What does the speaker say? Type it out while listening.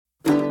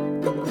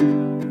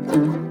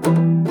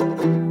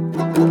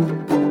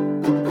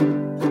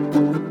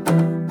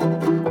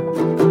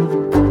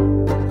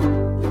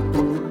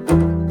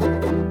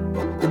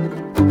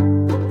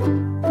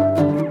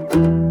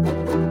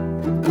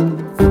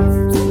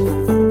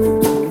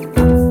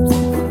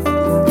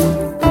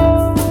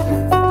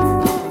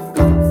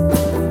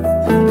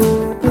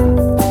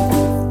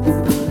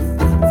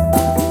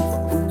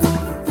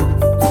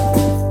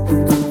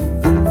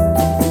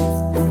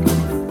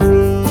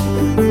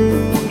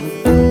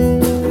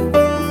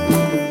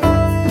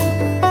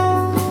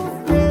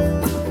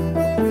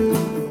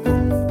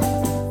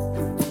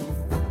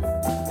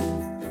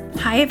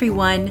Hi,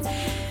 everyone.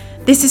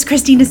 This is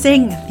Christina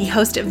Singh, the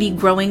host of the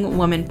Growing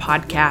Woman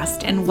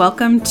podcast, and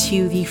welcome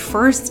to the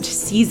first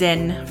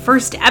season of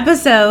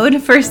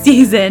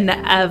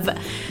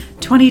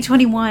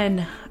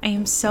 2021. I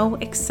am so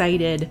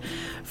excited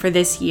for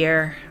this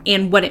year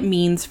and what it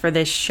means for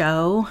this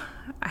show.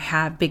 I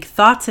have big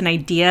thoughts and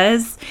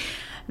ideas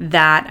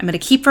that I'm going to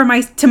keep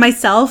to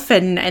myself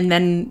and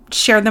then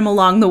share them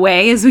along the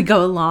way as we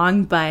go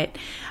along, but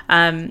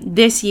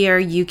this year,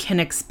 you can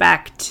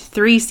expect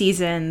 3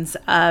 seasons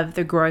of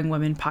the Growing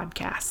Women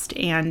podcast,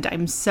 and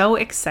I'm so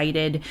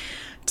excited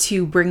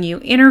to bring you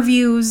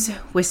interviews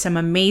with some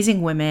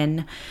amazing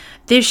women.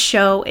 This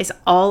show is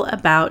all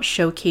about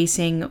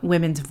showcasing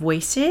women's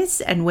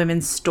voices and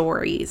women's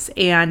stories,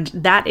 and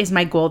that is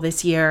my goal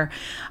this year,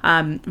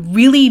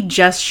 really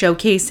just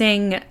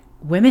showcasing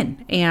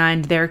women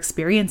and their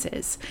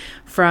experiences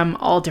from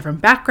all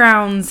different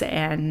backgrounds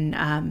and,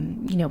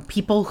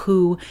 people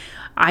who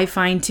I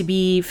find to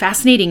be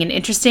fascinating and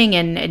interesting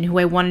and who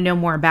I want to know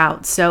more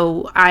about.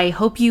 So I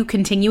hope you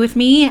continue with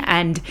me.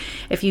 And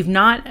if you've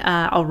not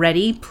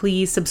already,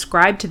 please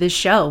subscribe to this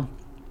show.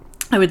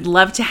 I would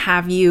love to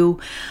have you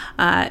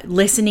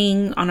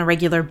listening on a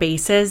regular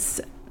basis.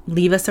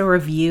 Leave us a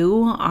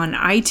review on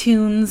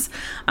iTunes.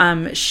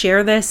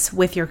 Share this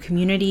with your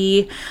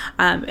community.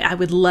 I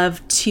would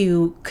love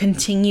to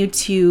continue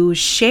to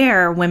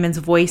share women's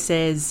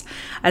voices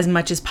as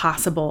much as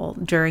possible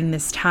during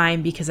this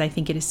time because I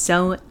think it is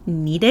so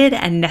needed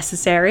and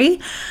necessary.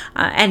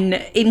 And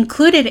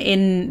included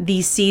in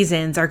these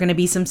seasons are going to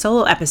be some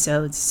solo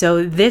episodes.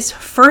 So this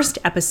first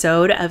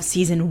episode of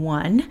season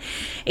 1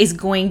 is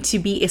going to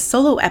be a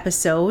solo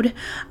episode.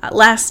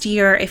 Last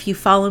year, if you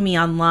follow me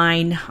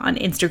online on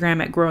Instagram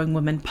at Growing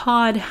Woman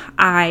Pod,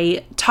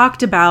 I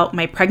talked about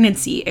my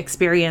pregnancy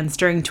experience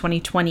during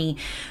 2020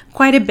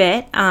 quite a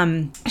bit,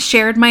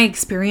 shared my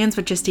experience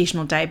with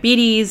gestational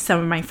diabetes, some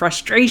of my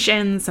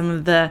frustrations, some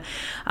of the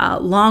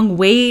long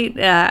wait.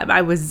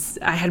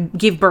 I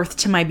gave birth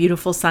to my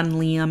beautiful son,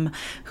 Liam,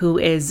 who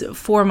is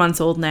 4 months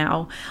old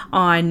now,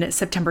 on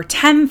September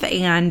 10th,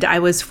 and I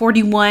was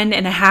 41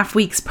 and a half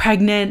weeks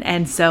pregnant,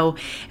 and so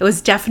it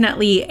was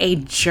definitely a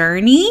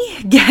journey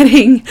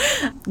getting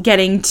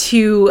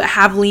to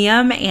have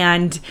Liam,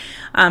 and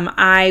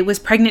I was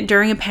pregnant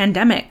during a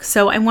pandemic.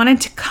 So I wanted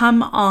to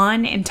come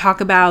on and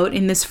talk about,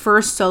 in this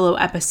first solo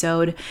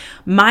episode,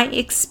 my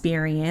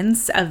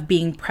experience of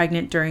being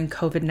pregnant during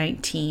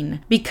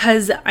COVID-19,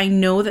 because I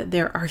know that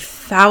there are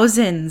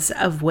thousands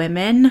of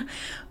women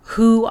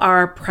who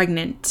are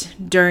pregnant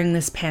during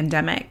this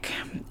pandemic,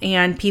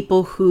 and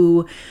people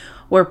who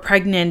were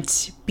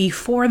pregnant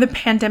before the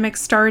pandemic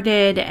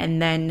started,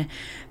 and then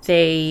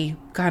they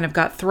kind of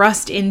got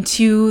thrust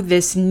into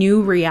this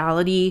new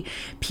reality.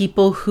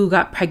 People who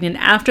got pregnant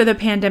after the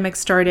pandemic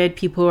started,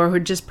 people who are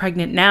just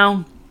pregnant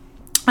now,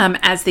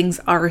 as things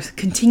are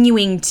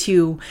continuing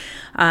to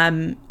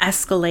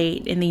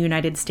escalate in the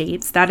United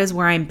States. That is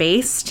where I'm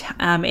based.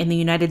 In the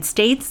United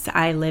States,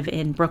 I live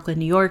in Brooklyn,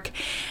 New York,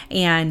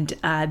 and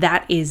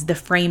that is the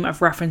frame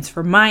of reference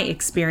for my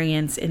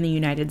experience in the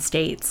United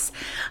States.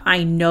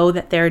 I know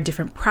that there are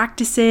different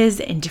practices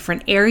in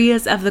different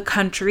areas of the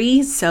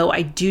country, so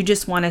I do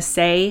just want to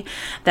say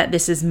that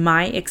this is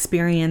my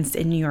experience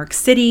in New York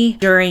City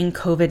during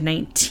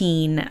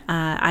COVID-19.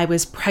 I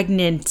was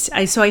pregnant.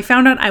 So I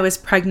found out I was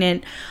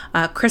pregnant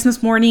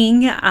Christmas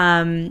morning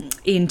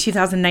in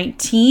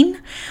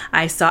 2019.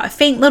 I saw a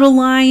faint little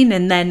line,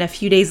 and then a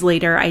few days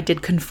later, I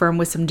did confirm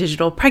with some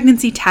digital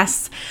pregnancy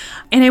tests.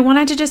 And I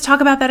wanted to just talk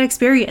about that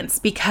experience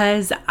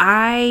because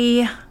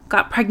I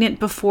got pregnant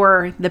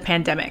before the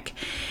pandemic,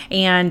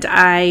 and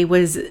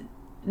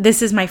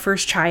this is my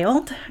first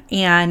child,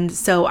 and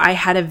so I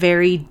had a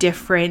very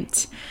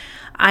different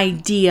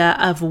idea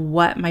of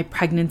what my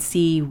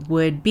pregnancy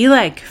would be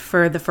like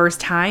for the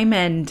first time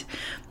and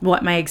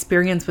what my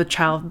experience with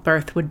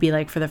childbirth would be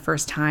like for the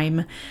first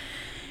time.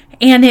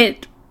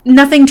 And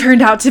nothing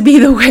turned out to be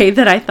the way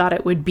that I thought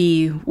it would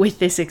be with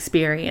this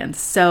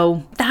experience.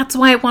 So that's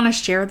why I want to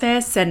share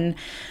this, and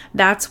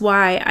that's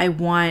why I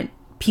want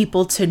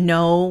people to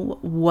know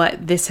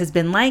what this has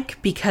been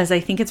like, because I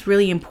think it's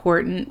really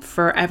important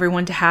for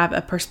everyone to have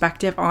a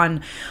perspective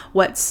on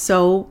what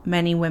so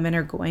many women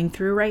are going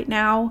through right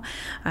now.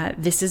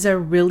 This is a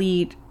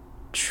really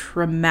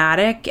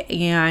traumatic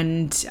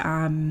and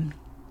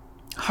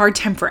hard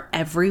time for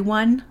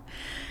everyone.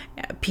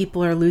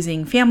 People are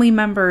losing family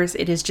members.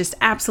 It is just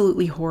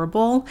absolutely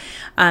horrible.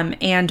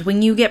 And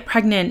when you get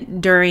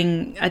pregnant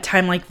during a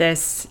time like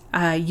this,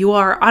 you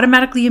are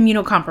automatically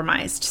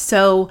immunocompromised.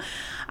 So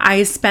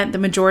I spent the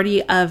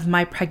majority of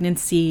my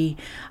pregnancy,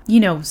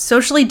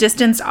 socially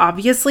distanced,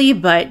 obviously,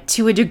 but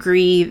to a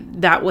degree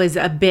that was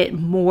a bit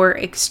more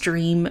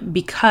extreme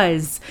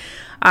because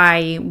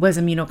I was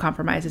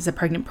immunocompromised as a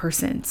pregnant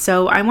person.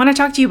 So I want to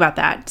talk to you about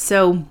that.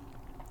 So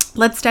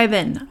let's dive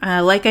in.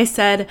 Like I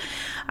said,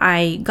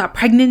 I got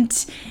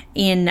pregnant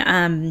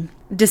in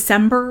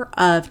December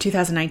of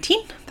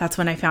 2019. That's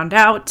when I found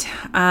out.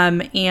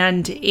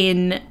 And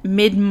in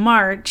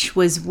mid-March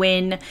was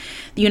when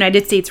the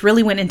United States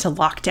really went into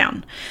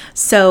lockdown.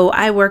 So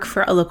I work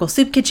for a local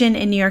soup kitchen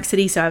in New York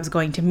City. So I was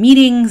going to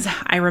meetings.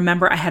 I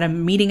remember I had a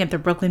meeting at the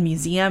Brooklyn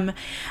Museum,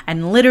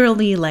 and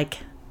literally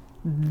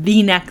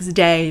the next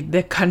day,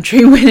 the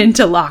country went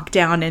into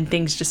lockdown and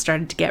things just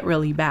started to get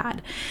really bad.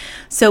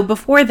 So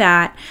before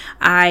that,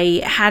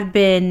 I had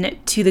been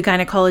to the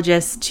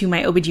gynecologist, to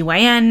my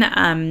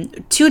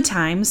OBGYN 2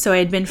 times. So I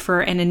had been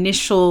for an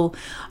initial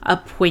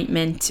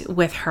appointment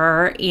with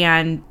her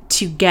and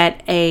to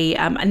get a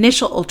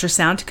initial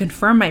ultrasound to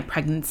confirm my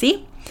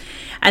pregnancy.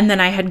 And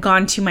then I had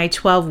gone to my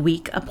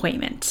 12-week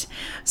appointment.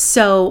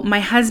 So my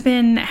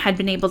husband had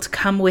been able to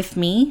come with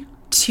me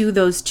to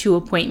those 2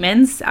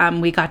 appointments.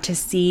 We got to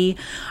see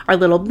our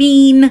little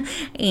bean,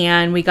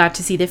 and we got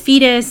to see the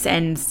fetus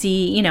and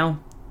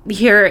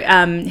hear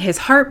his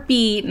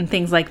heartbeat and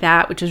things like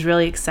that, which was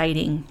really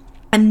exciting.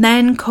 And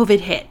then COVID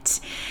hit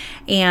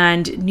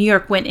and New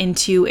York went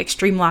into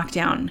extreme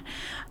lockdown,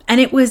 and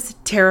it was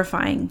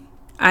terrifying.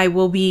 I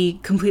will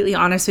be completely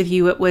honest with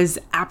you. It was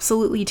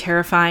absolutely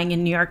terrifying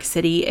in New York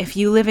City. If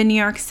you live in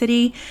New York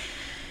City,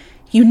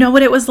 you know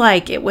what it was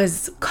like. It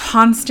was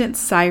constant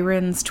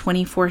sirens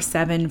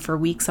 24/7 for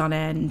weeks on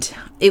end.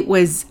 It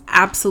was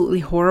absolutely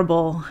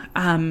horrible.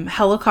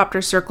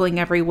 Helicopters circling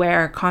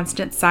everywhere,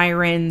 constant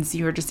sirens.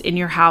 You were just in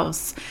your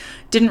house.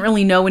 Didn't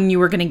really know when you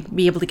were going to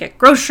be able to get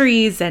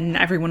groceries, and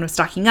everyone was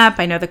stocking up.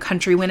 I know the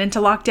country went into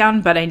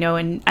lockdown, but I know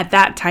at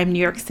that time, New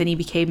York City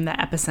became the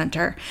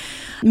epicenter.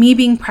 Me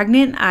being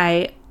pregnant,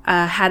 I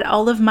had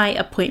all of my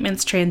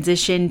appointments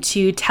transition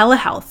to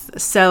telehealth.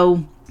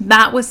 So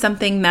that was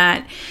something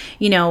that,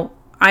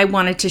 I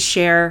wanted to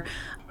share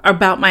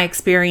about my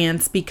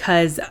experience,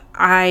 because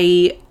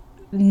I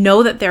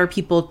know that there are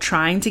people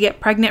trying to get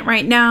pregnant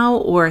right now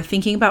or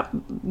thinking about,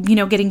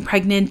 getting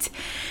pregnant.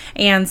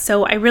 And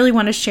so I really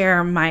want to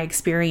share my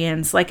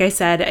experience. Like I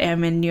said,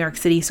 I'm in New York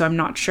City, so I'm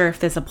not sure if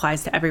this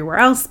applies to everywhere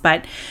else.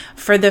 But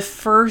for the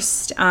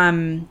first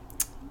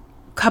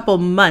couple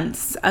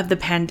months of the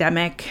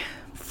pandemic,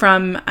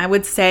 from, I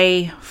would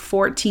say,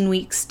 14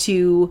 weeks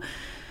to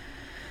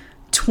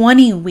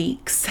 20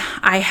 weeks,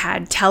 I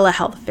had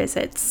telehealth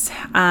visits.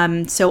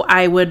 So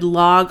I would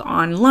log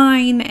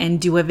online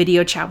and do a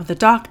video chat with a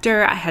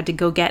doctor. I had to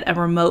go get a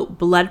remote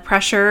blood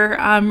pressure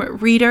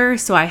reader.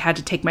 So I had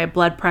to take my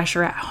blood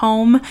pressure at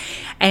home,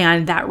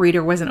 and that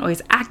reader wasn't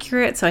always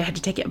accurate. So I had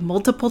to take it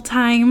multiple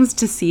times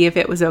to see if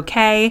it was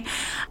okay.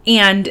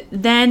 And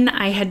then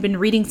I had been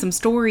reading some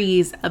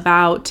stories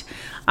about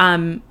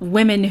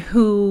women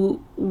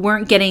who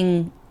weren't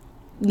getting,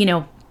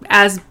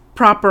 as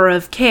proper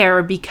of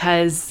care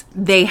because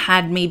they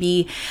had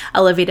maybe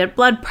elevated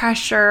blood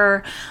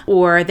pressure,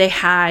 or they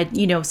had,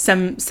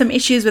 some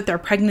issues with their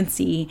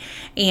pregnancy,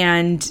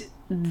 and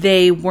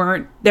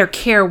their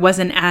care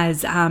wasn't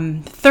as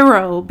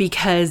thorough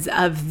because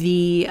of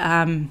the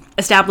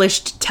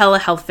established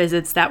telehealth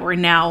visits that were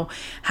now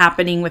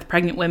happening with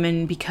pregnant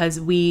women,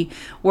 because we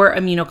were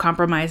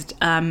immunocompromised,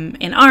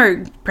 and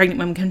our pregnant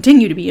women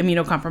continue to be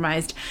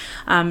immunocompromised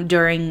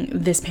during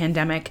this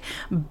pandemic.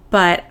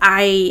 But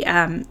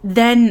I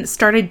then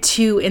started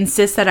to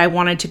insist that I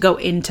wanted to go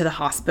into the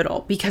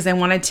hospital because I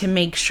wanted to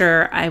make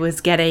sure I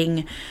was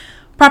getting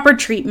proper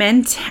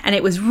treatment, and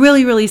it was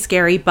really, really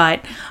scary,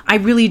 but I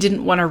really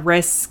didn't want to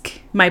risk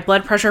my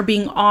blood pressure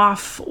being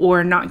off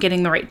or not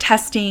getting the right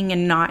testing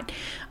and not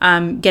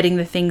getting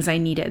the things I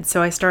needed.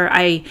 So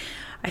I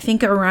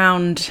think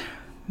around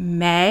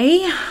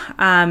May,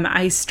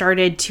 I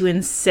started to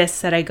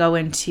insist that I go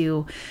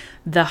into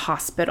the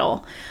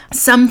hospital.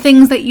 Some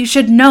things that you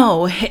should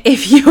know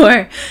if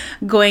you're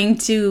going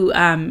to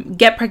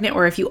get pregnant,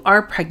 or if you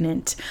are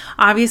pregnant.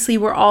 Obviously,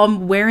 we're all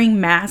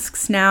wearing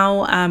masks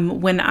now.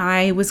 When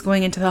I was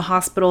going into the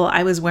hospital,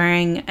 I was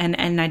wearing an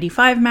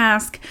N95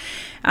 mask.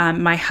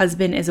 My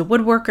husband is a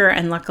woodworker,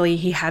 and luckily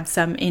he had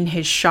some in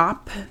his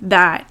shop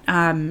that,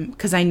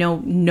 because I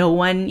know no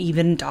one,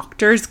 even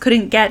doctors,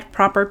 couldn't get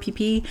proper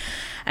PPE.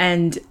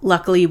 And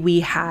luckily we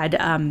had,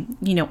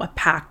 a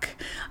pack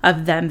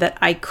of them that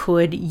I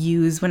could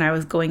use when I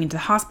was going into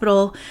the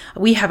hospital.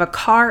 We have a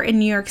car in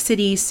New York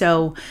City,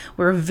 so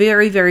we're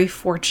very, very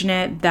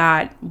fortunate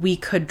that we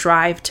could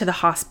drive to the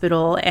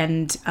hospital.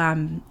 And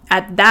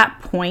at that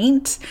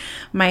point,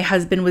 my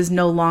husband was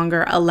no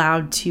longer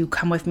allowed to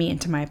come with me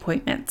into my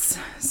appointments.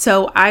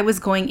 So I was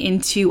going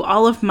into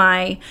all of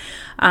my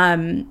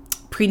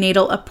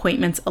prenatal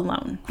appointments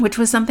alone, which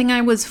was something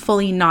I was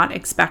fully not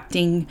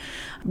expecting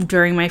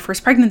during my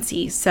first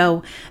pregnancy.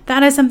 So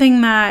that is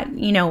something that,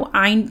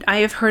 I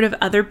have heard of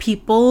other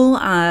people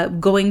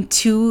going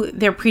to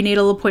their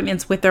prenatal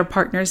appointments with their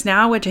partners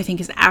now, which I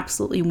think is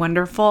absolutely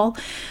wonderful.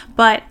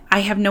 But I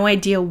have no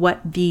idea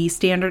what the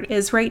standard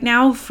is right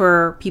now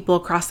for people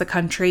across the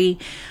country.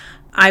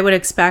 I would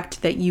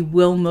expect that you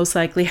will most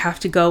likely have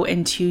to go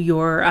into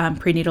your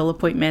prenatal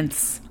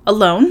appointments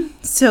alone.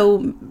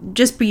 So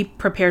just be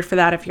prepared for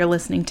that if you're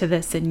listening to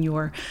this and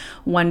you're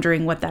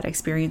wondering what that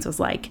experience was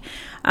like.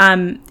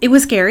 It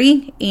was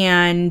scary.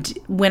 And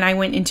when I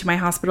went into my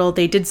hospital,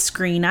 they did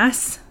screen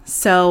us.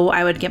 So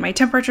I would get my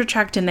temperature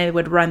checked and they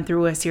would run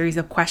through a series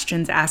of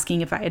questions asking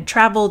if I had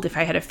traveled, if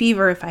I had a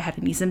fever, if I had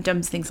any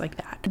symptoms, things like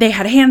that. They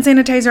had hand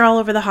sanitizer all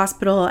over the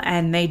hospital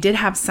and they did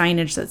have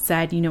signage that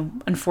said,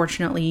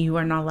 unfortunately, you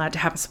are not allowed to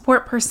have a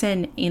support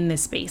person in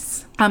this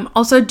space.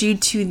 Also, due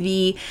to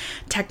the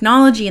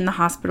technology in the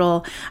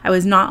hospital, I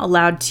was not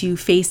allowed to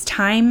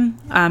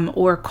FaceTime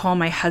or call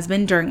my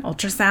husband during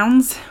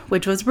ultrasounds,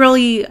 which was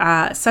really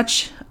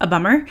such a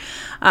bummer.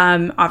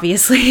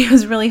 Obviously, it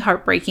was really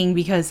heartbreaking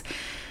because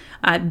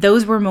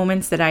those were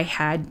moments that I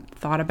had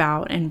thought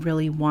about and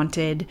really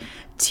wanted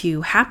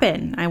to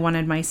happen. I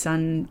wanted my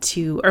son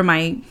or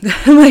my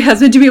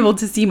husband to be able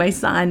to see my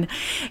son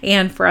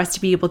and for us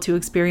to be able to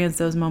experience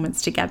those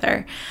moments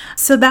together.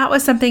 So that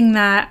was something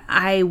that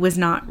I was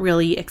not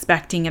really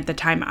expecting at the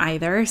time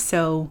either.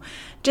 So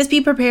just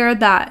be prepared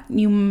that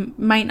you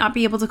might not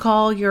be able to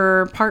call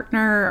your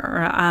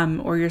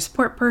partner or your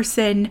support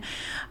person.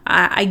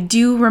 I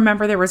do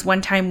remember there was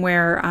one time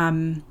where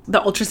the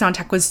ultrasound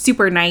tech was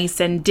super nice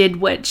and did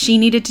what she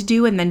needed to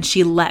do, and then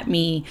she let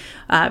me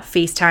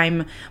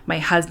FaceTime my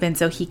husband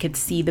so he could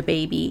see the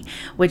baby,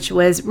 which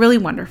was really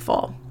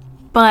wonderful.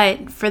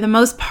 But for the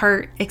most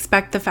part,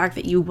 expect the fact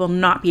that you will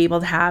not be able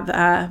to have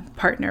a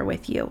partner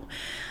with you.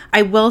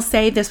 I will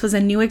say this was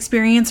a new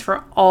experience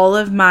for all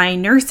of my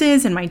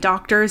nurses and my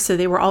doctors, so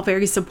they were all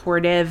very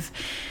supportive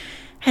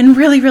and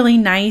really, really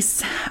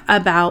nice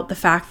about the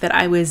fact that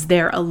I was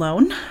there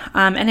alone.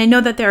 And I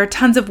know that there are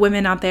tons of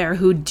women out there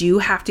who do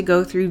have to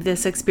go through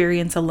this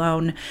experience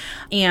alone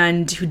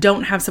and who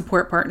don't have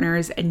support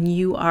partners, and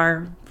you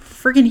are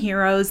freaking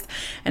heroes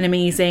and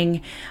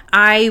amazing.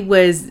 I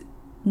was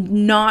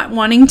not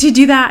wanting to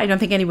do that. I don't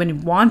think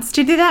anyone wants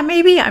to do that,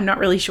 maybe. I'm not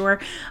really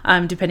sure,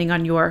 depending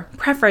on your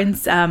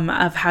preference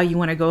of how you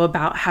want to go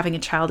about having a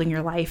child in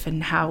your life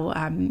and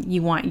how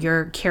you want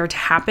your care to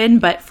happen.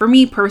 But for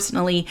me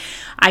personally,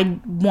 I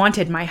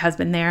wanted my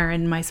husband there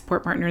and my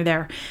support partner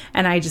there,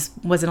 and I just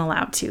wasn't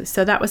allowed to.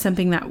 So that was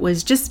something that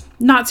was just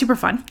not super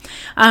fun.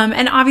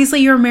 And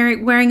obviously you're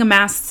wearing a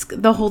mask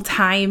the whole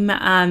time.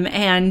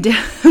 And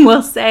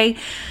we'll say,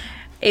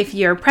 if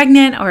you're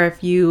pregnant or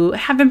if you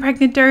have been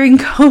pregnant during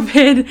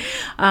COVID,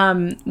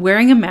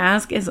 wearing a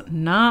mask is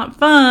not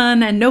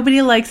fun and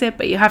nobody likes it,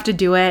 but you have to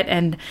do it.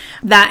 And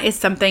that is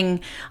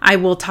something I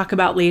will talk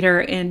about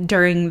later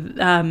during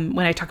when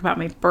I talk about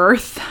my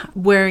birth.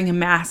 Wearing a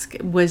mask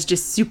was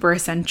just super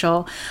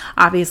essential,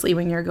 obviously,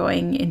 when you're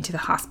going into the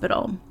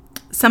hospital.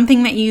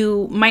 Something that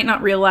you might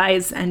not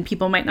realize and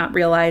people might not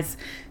realize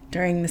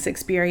during this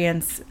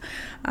experience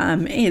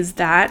is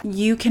that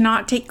you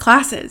cannot take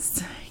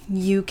classes.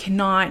 You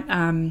cannot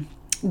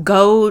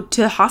go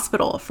to the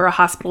hospital for a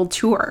hospital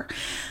tour.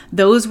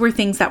 Those were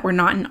things that were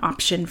not an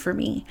option for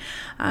me.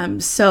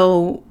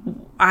 So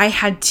I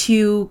had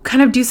to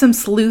kind of do some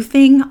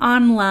sleuthing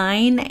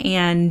online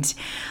and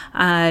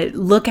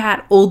look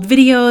at old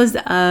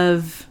videos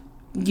of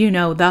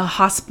the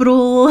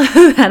hospital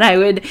that I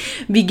would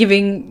be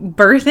giving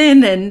birth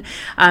in and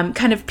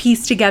kind of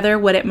piece together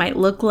what it might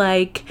look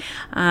like.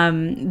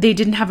 They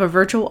didn't have a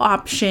virtual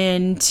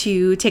option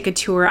to take a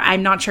tour.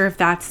 I'm not sure if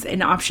that's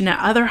an option at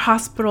other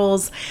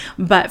hospitals,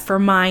 but for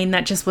mine,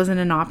 that just wasn't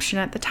an option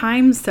at the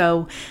time.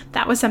 So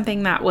that was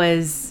something that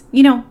was,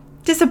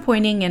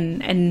 disappointing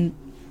and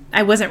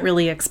I wasn't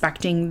really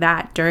expecting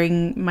that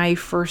during my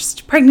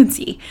first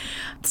pregnancy.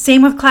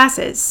 Same with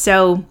classes.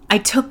 So I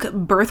took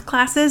birth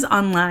classes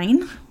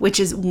online,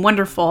 which is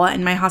wonderful.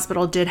 And my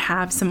hospital did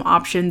have some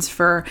options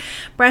for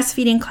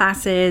breastfeeding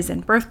classes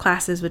and birth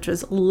classes, which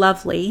was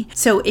lovely.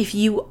 So if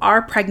you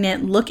are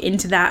pregnant, look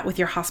into that with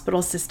your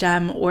hospital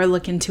system or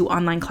look into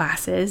online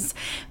classes.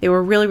 They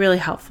were really, really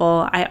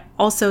helpful. I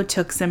also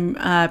took some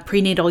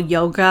prenatal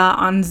yoga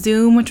on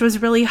Zoom, which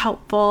was really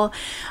helpful.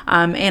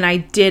 And I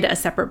did a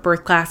separate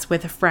birth class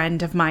with a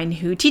friend of mine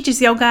who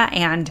teaches yoga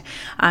and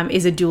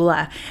is a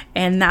doula.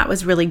 And that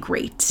was really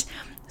great.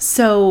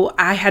 So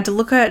I had to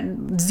look at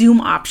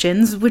Zoom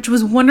options, which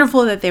was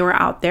wonderful that they were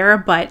out there,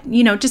 but,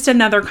 just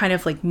another kind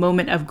of like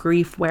moment of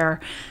grief where,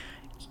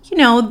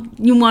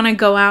 you want to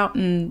go out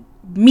and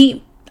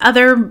meet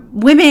other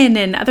women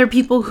and other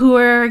people who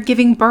are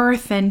giving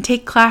birth and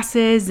take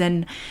classes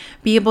and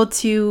be able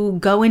to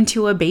go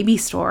into a baby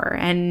store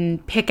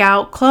and pick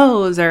out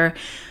clothes or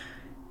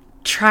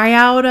try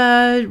out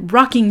a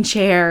rocking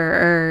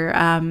chair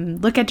or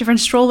look at different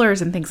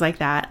strollers and things like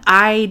that.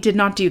 I did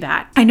not do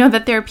that. I know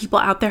that there are people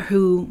out there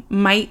who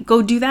might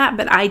go do that,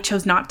 but I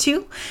chose not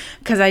to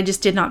because I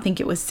just did not think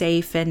it was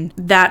safe. And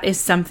that is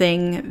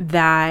something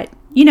that,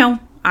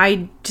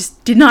 I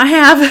just did not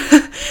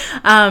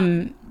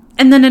have.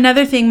 And then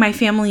another thing, my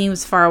family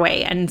was far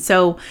away. And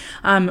so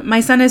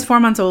my son is 4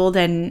 months old,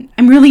 and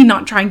I'm really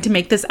not trying to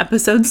make this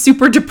episode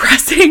super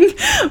depressing,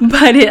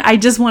 but I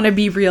just want to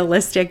be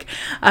realistic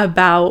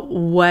about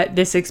what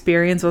this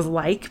experience was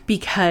like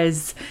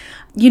because,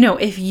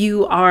 if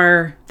you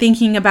are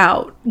thinking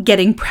about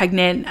getting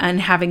pregnant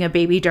and having a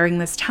baby during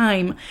this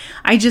time,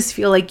 I just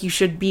feel like you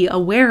should be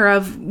aware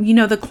of,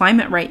 the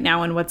climate right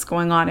now and what's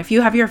going on. If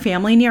you have your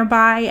family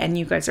nearby and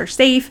you guys are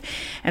safe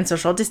and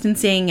social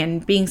distancing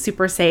and being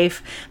super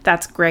safe,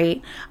 that's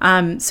great.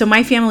 So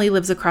my family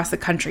lives across the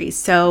country.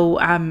 So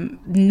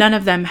none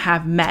of them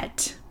have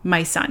met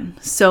my son.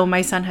 So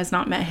my son has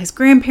not met his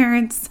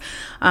grandparents.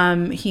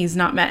 He's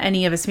not met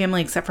any of his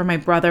family except for my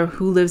brother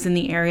who lives in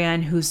the area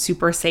and who's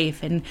super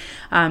safe and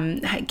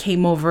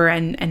came over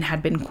and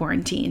had been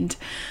quarantined.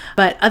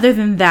 But other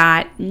than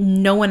that,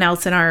 no one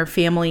else in our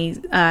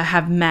family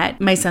have met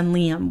my son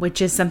Liam,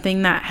 which is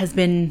something that has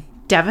been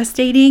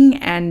devastating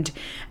and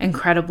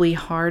incredibly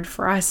hard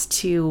for us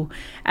to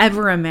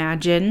ever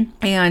imagine.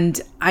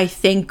 And I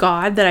thank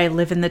God that I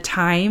live in the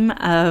time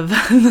of,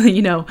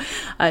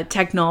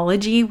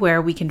 technology where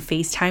we can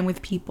FaceTime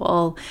with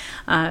people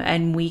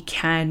and we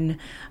can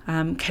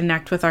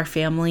connect with our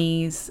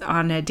families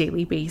on a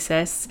daily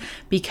basis,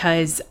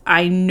 because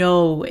I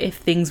know if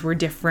things were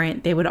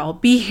different, they would all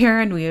be here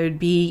and we would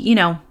be,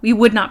 we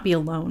would not be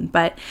alone.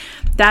 But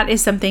that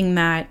is something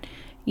that,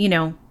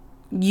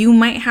 you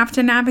might have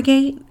to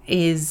navigate,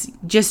 is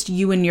just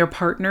you and your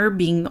partner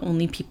being the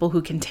only people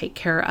who can take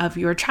care of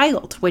your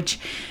child, which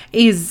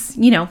is,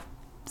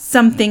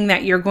 something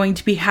that you're going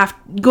to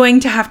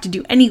have to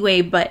do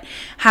anyway. But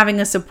having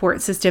a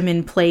support system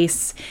in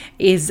place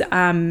is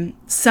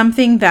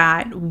something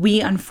that we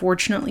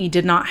unfortunately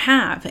did not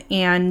have.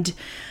 And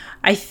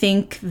I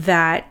think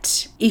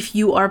that if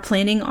you are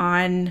planning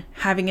on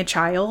having a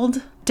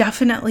child,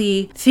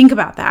 definitely think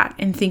about that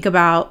and think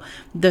about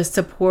the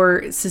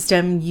support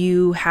system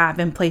you have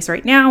in place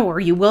right now, or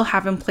you will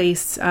have in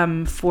place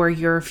for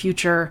your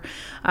future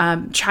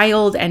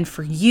child and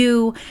for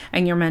you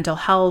and your mental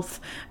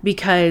health,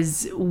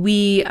 because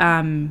we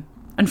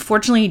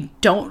unfortunately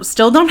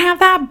still don't have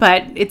that,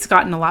 but it's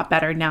gotten a lot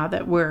better now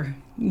that we're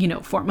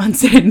 4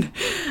 months in.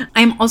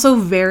 I'm also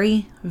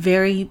very,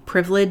 very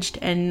privileged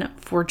and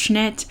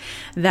fortunate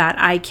that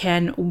I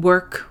can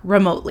work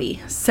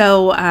remotely.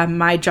 So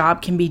my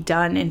job can be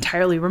done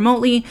entirely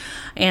remotely.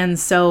 And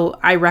so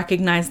I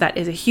recognize that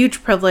is a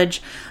huge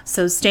privilege.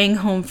 So staying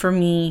home for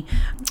me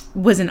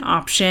was an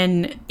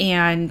option,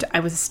 and I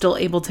was still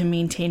able to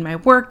maintain my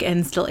work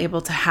and still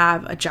able to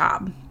have a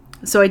job.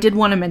 So I did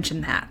want to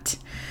mention that.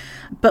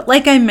 But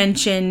like I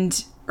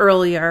mentioned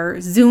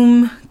earlier,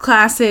 Zoom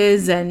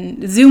classes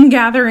and Zoom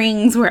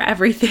gatherings were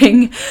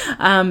everything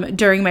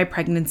during my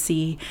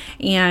pregnancy.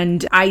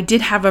 And I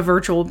did have a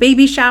virtual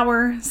baby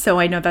shower, so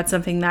I know that's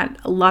something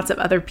that lots of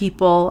other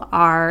people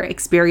are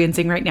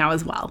experiencing right now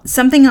as well.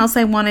 Something else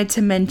I wanted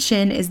to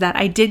mention is that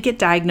I did get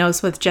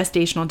diagnosed with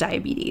gestational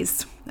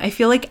diabetes. I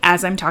feel like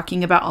as I'm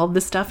talking about all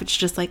this stuff, it's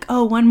just like,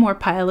 oh, one more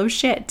pile of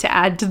shit to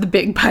add to the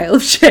big pile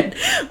of shit.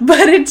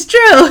 But it's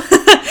true.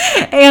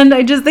 And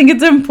I just think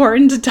it's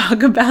important to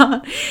talk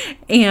about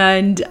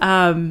and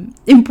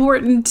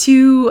important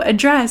to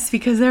address,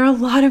 because there are a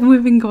lot of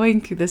women going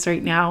through this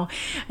right now.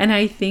 And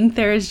I think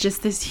there is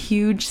just this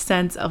huge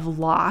sense of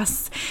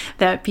loss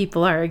that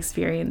people are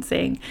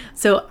experiencing.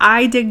 So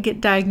I did get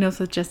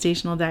diagnosed with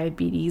gestational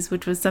diabetes,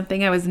 which was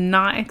something I was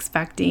not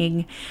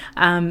expecting.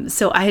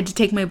 So I had to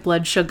take my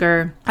blood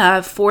sugar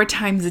 4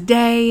 times a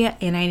day,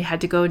 and I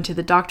had to go into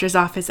the doctor's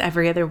office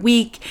every other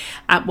week.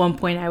 At one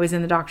point, I was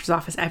in the doctor's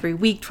office every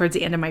week towards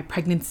the end of my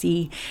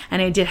pregnancy,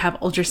 and I did have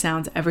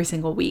ultrasounds every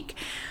single week.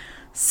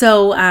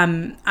 So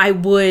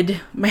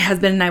my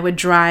husband and I would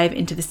drive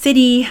into the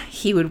city.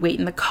 He would wait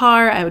in the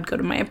car. I would go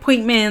to my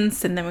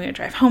appointments, and then we would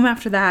drive home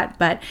after that.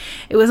 But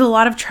it was a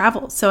lot of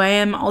travel. So I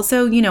am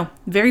also,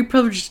 very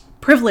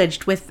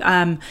privileged with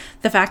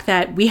the fact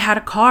that we had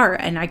a car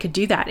and I could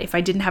do that. If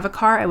I didn't have a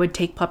car, I would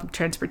take public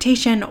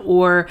transportation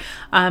or,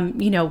 an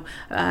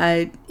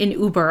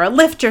Uber or a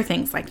Lyft or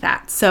things like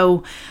that.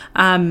 So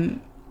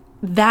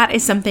that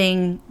is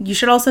something you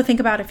should also think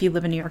about if you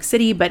live in New York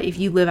City. But if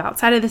you live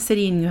outside of the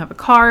city and you have a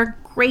car,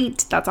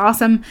 great, that's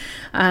awesome.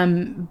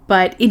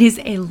 But it is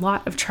a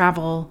lot of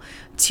travel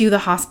to the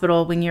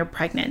hospital when you're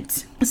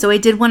pregnant. So I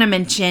did want to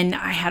mention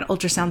I had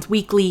ultrasounds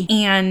weekly,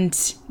 and,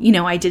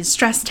 I did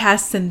stress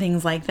tests and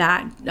things like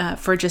that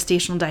for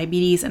gestational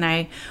diabetes, and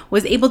I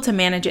was able to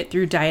manage it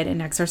through diet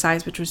and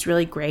exercise, which was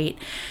really great.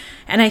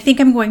 And I think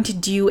I'm going to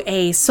do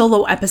a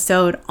solo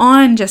episode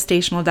on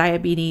gestational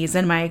diabetes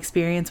and my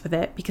experience with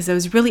it, because I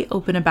was really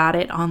open about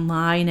it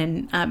online,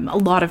 and a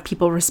lot of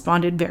people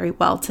responded very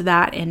well to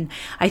that. And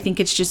I think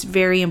it's just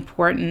very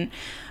important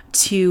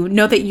to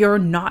know that you're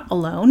not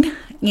alone.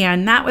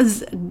 And that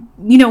was,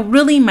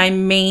 really my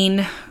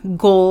main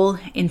goal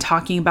in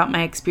talking about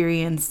my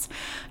experience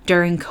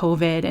during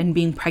COVID and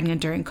being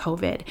pregnant during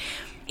COVID.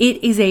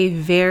 It is a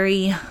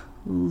very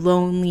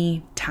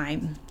lonely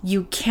time.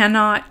 You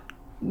cannot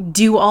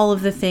do all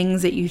of the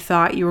things that you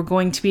thought you were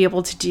going to be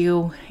able to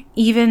do,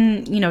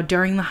 even,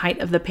 during the height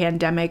of the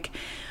pandemic.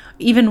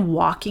 Even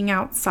walking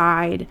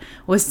outside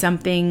was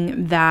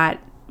something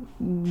that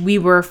we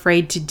were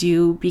afraid to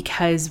do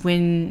because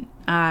when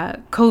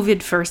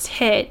COVID first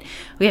hit,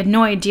 we had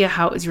no idea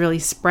how it was really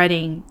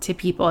spreading to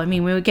people. I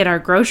mean, we would get our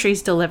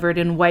groceries delivered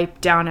and wipe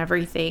down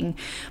everything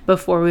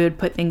before we would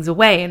put things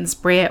away and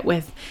spray it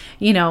with,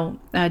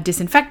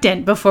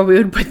 disinfectant before we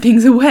would put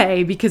things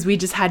away because we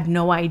just had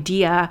no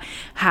idea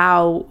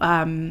how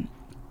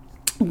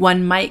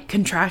one might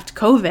contract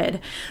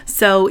COVID.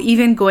 So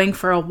even going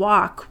for a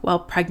walk while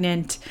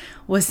pregnant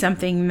was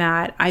something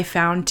that I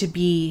found to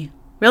be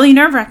really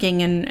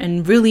nerve-wracking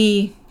and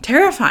really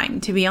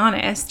terrifying, to be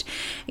honest.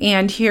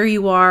 And here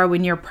you are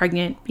when you're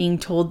pregnant being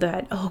told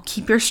that,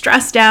 keep your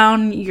stress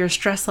down, your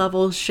stress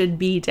levels should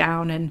be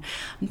down. And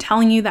I'm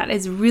telling you, that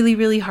is really,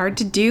 really hard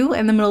to do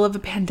in the middle of a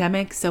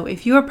pandemic. So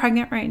if you are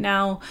pregnant right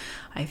now,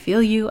 I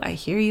feel you, I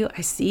hear you,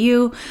 I see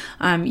you.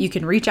 You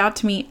can reach out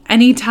to me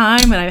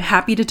anytime, and I'm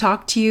happy to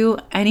talk to you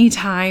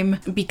anytime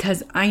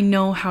because I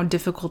know how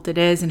difficult it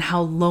is and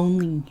how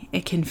lonely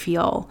it can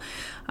feel.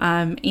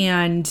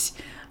 And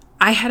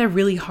I had a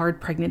really hard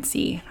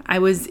pregnancy. I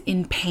was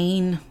in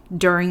pain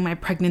during my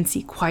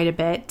pregnancy quite a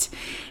bit.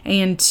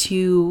 And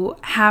to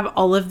have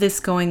all of this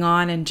going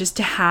on and just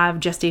to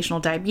have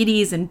gestational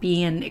diabetes and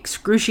be in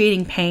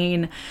excruciating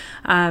pain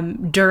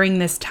during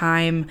this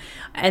time,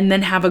 and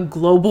then have a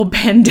global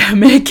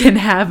pandemic and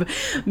have,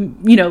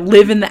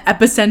 live in the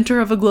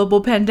epicenter of a global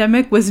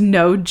pandemic was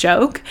no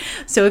joke.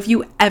 So if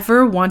you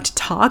ever want to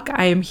talk,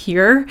 I am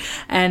here,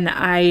 and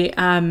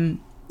I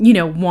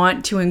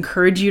want to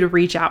encourage you to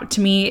reach out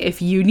to me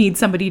if you need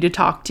somebody to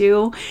talk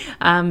to.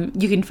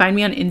 You can find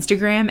me on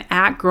Instagram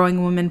at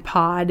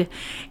growingwomanpod,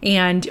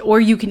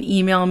 or you can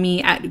email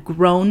me at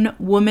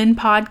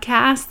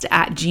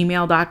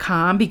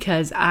grownwomanpodcast@gmail.com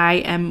because I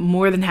am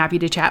more than happy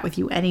to chat with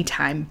you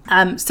anytime.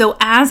 So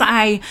as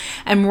I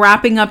am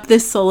wrapping up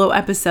this solo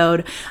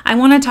episode, I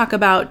want to talk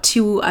about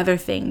two other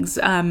things.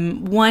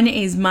 One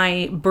is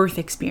my birth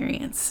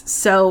experience.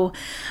 So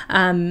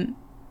as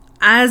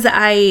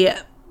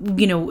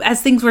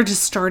things were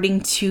just starting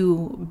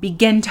to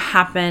begin to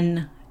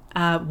happen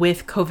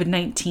with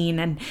COVID-19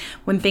 and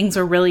when things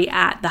were really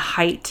at the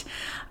height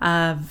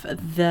of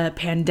the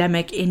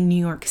pandemic in New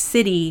York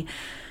City,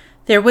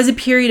 there was a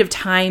period of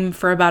time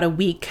for about a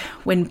week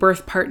when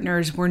birth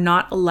partners were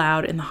not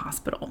allowed in the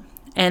hospital.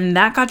 And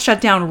that got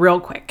shut down real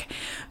quick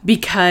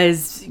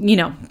because,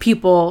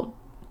 people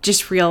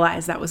just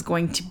realized that was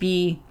going to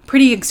be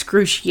pretty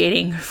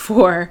excruciating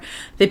for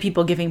the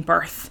people giving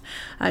birth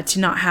to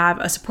not have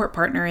a support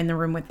partner in the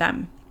room with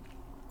them.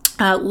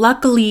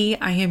 Luckily,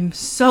 I am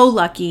so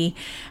lucky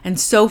and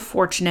so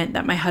fortunate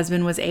that my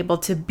husband was able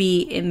to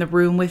be in the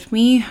room with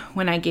me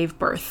when I gave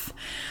birth.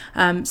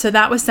 So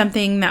that was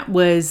something that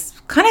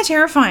was kind of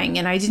terrifying,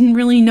 and I didn't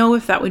really know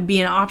if that would be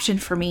an option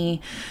for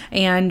me,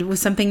 and was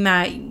something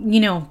that,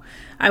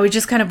 I was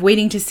just kind of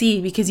waiting to see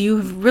because you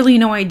have really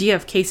no idea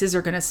if cases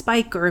are going to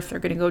spike or if they're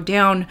going to go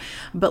down.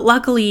 But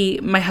luckily,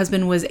 my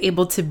husband was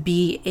able to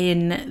be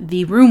in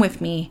the room with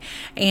me,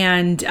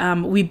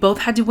 and we both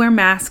had to wear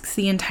masks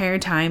the entire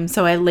time.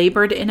 So I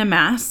labored in a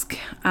mask,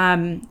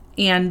 and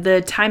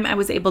the time I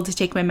was able to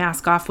take my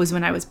mask off was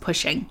when I was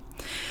pushing.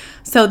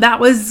 So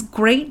that was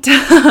great.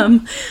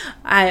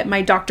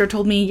 My doctor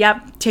told me,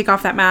 take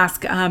off that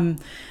mask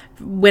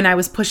when I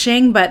was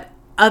pushing, but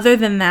other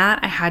than that,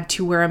 I had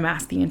to wear a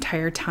mask the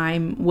entire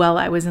time while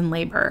I was in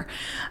labor.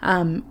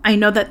 I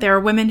know that there are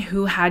women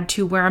who had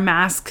to wear a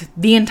mask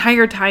the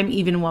entire time,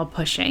 even while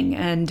pushing.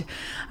 And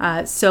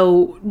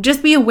so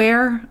just be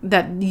aware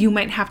that you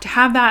might have to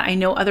have that. I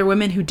know other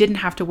women who didn't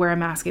have to wear a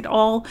mask at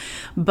all,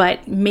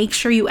 but make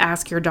sure you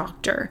ask your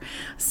doctor.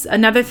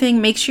 Another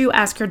thing, make sure you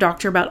ask your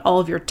doctor about all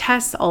of your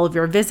tests, all of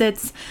your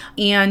visits,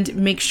 and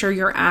make sure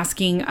you're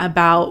asking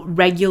about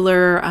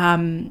regular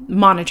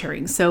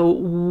monitoring. So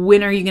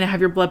when are you going to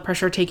have your blood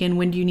pressure taken?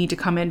 When do you need to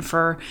come in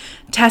for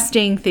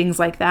testing? Things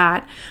like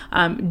that.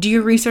 Do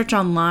your research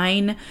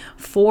online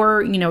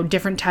for,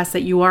 different tests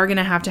that you are going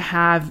to have,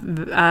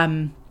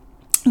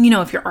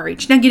 if you're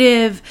RH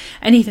negative,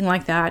 anything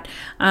like that.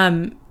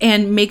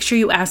 And make sure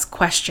you ask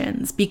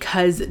questions,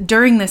 because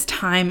during this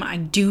time, I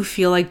do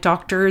feel like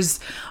doctors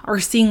are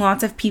seeing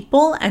lots of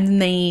people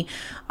and they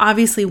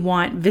obviously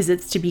want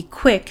visits to be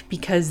quick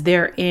because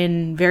they're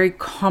in very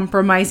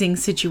compromising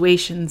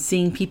situations,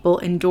 seeing people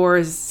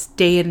indoors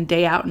day in and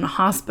day out in the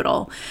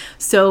hospital.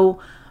 So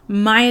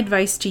my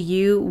advice to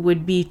you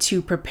would be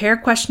to prepare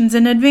questions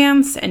in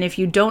advance. And if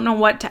you don't know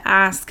what to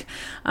ask,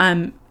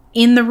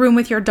 in the room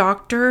with your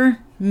doctor,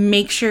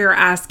 make sure you're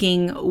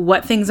asking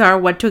what things are,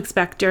 what to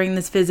expect during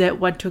this visit,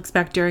 what to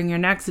expect during your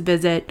next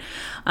visit.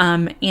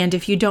 And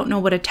if you don't know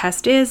what a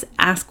test is,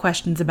 ask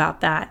questions about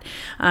that.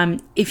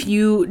 If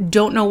you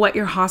don't know what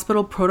your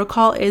hospital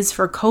protocol is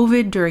for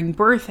COVID during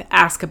birth,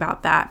 ask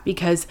about that,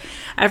 because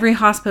every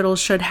hospital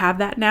should have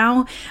that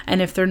now.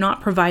 And if they're not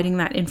providing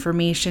that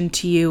information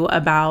to you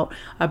about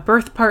a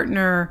birth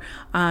partner,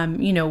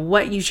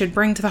 what you should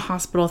bring to the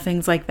hospital,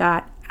 things like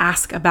that,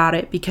 ask about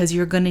it, because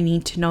you're going to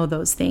need to know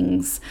those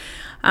things.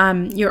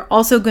 You're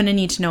also going to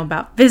need to know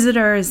about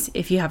visitors.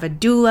 If you have a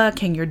doula,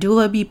 can your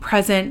doula be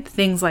present?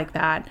 Things like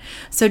that.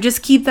 So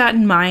just keep that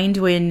in mind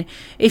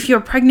if you're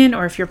pregnant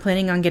or if you're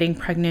planning on getting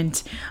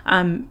pregnant.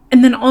 And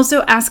then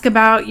also ask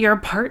about your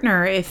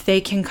partner, if they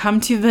can come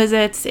to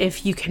visits,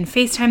 if you can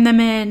FaceTime them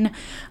in,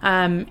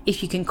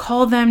 if you can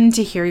call them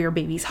to hear your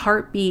baby's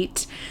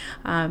heartbeat.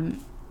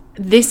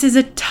 This is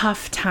a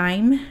tough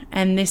time,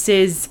 and this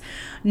is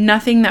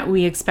nothing that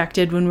we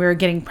expected when we were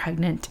getting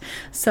pregnant.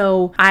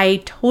 So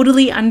I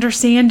totally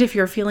understand if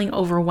you're feeling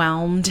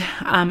overwhelmed.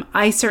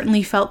 I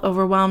certainly felt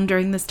overwhelmed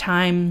during this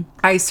time.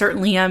 I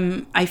certainly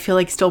am, I feel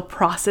like, still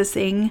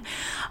processing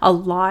a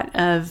lot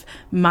of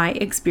my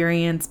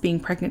experience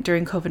being pregnant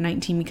during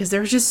COVID-19, because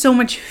there's just so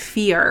much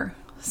fear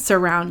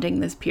surrounding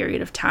this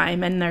period of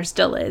time, and there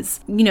still is.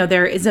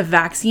 There is a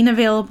vaccine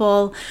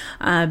available.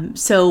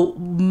 So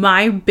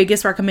my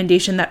biggest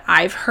recommendation that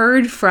I've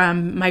heard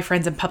from my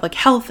friends in public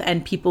health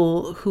and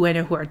people who I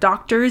know who are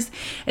doctors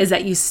is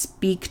that you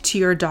speak to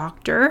your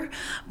doctor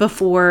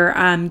before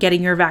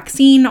getting your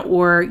vaccine,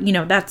 or,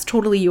 that's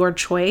totally your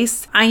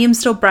choice. I am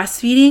still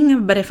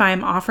breastfeeding, but if I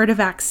am offered a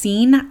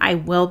vaccine, I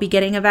will be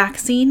getting a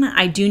vaccine.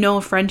 I do know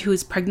a friend who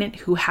is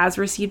pregnant who has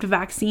received a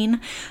vaccine.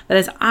 That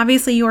is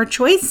obviously your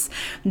choice.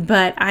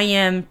 But I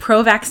am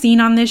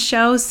pro-vaccine on this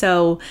show,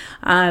 so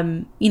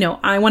I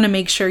want to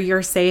make sure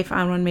you're safe.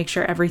 I want to make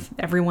sure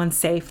everyone's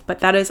safe. But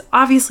that is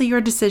obviously your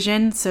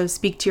decision, so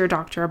speak to your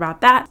doctor about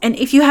that. And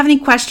if you have any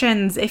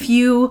questions, if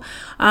you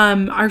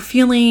are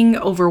feeling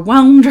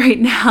overwhelmed right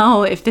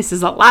now, if this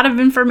is a lot of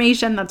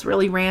information that's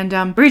really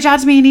random, reach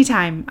out to me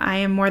anytime. I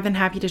am more than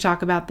happy to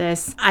talk about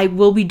this. I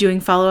will be doing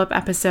follow-up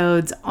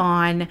episodes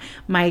on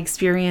my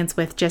experience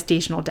with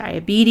gestational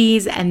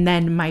diabetes and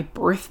then my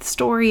birth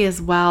story as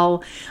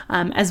well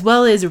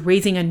as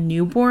raising a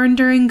newborn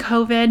during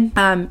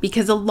COVID,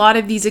 because a lot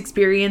of these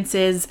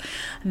experiences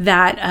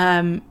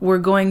that we're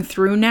going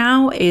through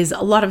now is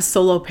a lot of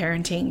solo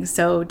parenting.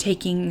 So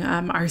taking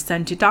our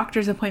son to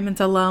doctor's appointments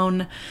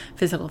alone,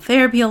 physical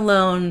therapy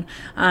alone,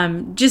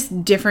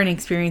 just different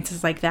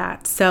experiences like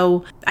that.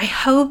 So I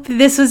hope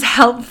this was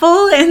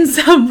helpful in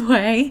some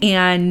way,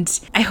 and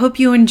I hope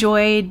you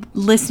enjoyed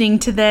listening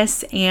to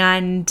this,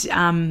 and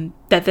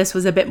that this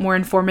was a bit more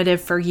informative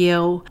for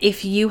you.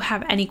 If you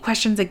have any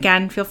questions,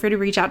 again, feel free to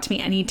reach out to me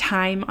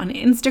anytime on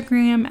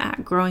Instagram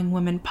at Growing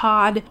Women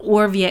Pod,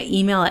 or via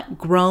email at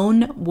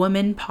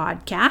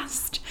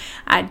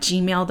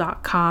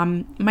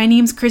grownwomanpodcast@gmail.com. My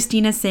name's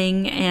Christina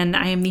Singh, and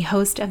I am the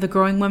host of the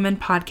Growing Women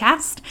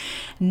Podcast.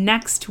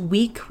 Next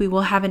week, we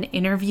will have an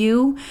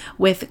interview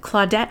with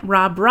Claudette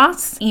Robb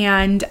Ross,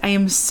 and I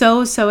am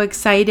so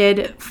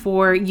excited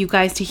for you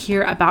guys to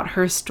hear about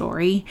her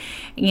story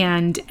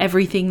and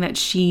everything that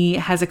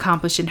she has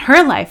accomplished in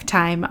her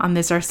lifetime on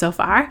This Earth So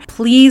Far.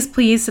 Please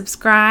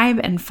subscribe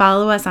and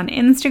follow us on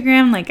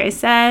Instagram. Like I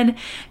said,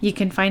 you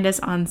can find us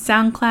on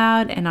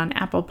SoundCloud and on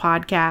Apple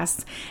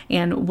Podcasts,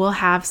 and we'll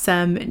have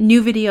some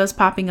new videos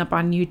popping up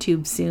on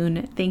YouTube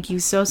soon. Thank you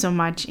so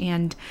much,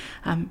 and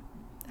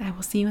I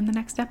will see you in the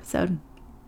next episode.